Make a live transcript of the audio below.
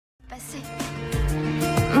Assez.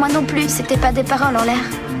 Moi non plus, c'était pas des paroles en l'air.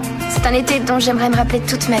 C'est un été dont j'aimerais me rappeler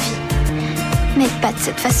toute ma vie. Mais pas de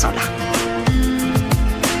cette façon-là.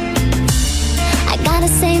 I gotta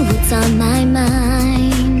say what's on my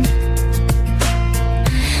mind.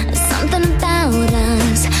 Something about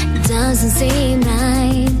us doesn't seem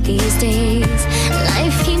right these days.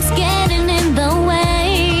 Life keeps getting in the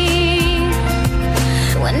way.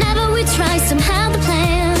 Whenever we try, somehow the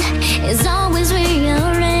plan is always rearranged.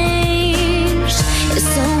 It's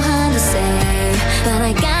so hard to say, but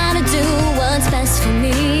I gotta do what's best for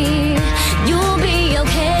me. You'll be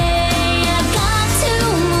okay. I've got to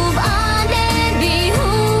move on and be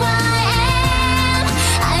who I am.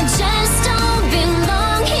 I just don't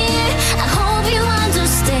belong here. I hope you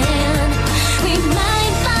understand. We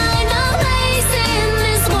might find a place in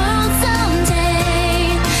this world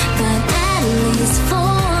someday, but at least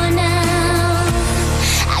for now,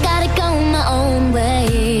 I gotta go my own way.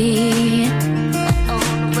 My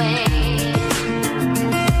own way.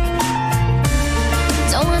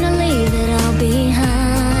 Don't wanna leave it all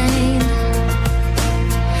behind,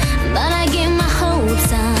 but I get my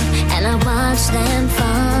hopes up and I watch them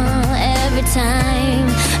fall every time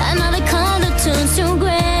another color turns to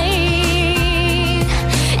gray,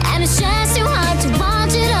 and it's just too hard to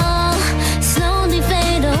watch it all slowly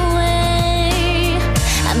fade away.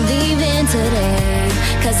 I'm leaving today,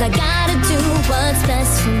 'cause I gotta do what's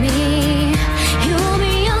best for me. You'll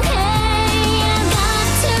be okay. I've got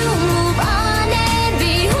to move on and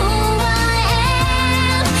be who I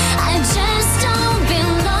am. I just don't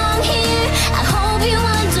belong here. I hope you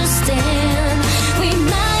understand. We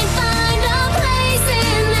might find a place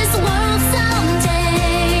in this world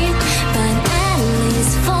someday, but at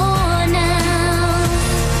least for now,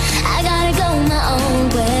 I gotta go my own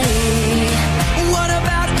way. What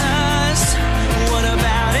about us? What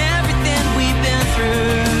about everything we've been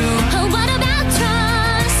through? Oh, what about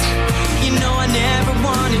trust? You know I never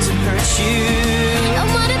wanted to hurt you. And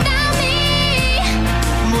what about me?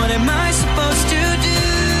 What am I supposed to do?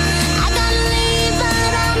 I gotta leave,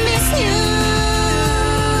 but I miss you.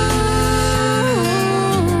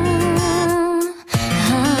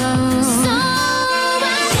 So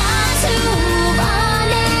I got to move on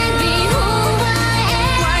and be who I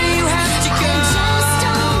am. Why do you have to I go? just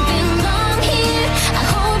don't belong here. I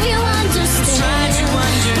hope you understand. Try to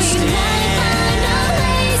understand. We might find a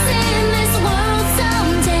place in this world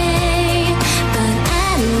someday, but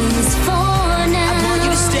at least for now, I want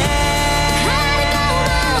you to stay.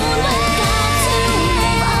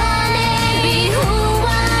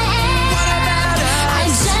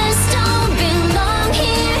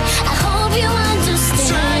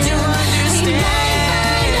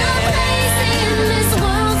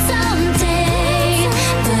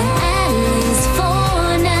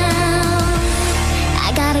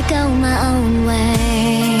 Go my own way.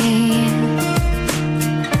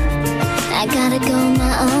 I gotta go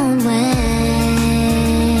my own way.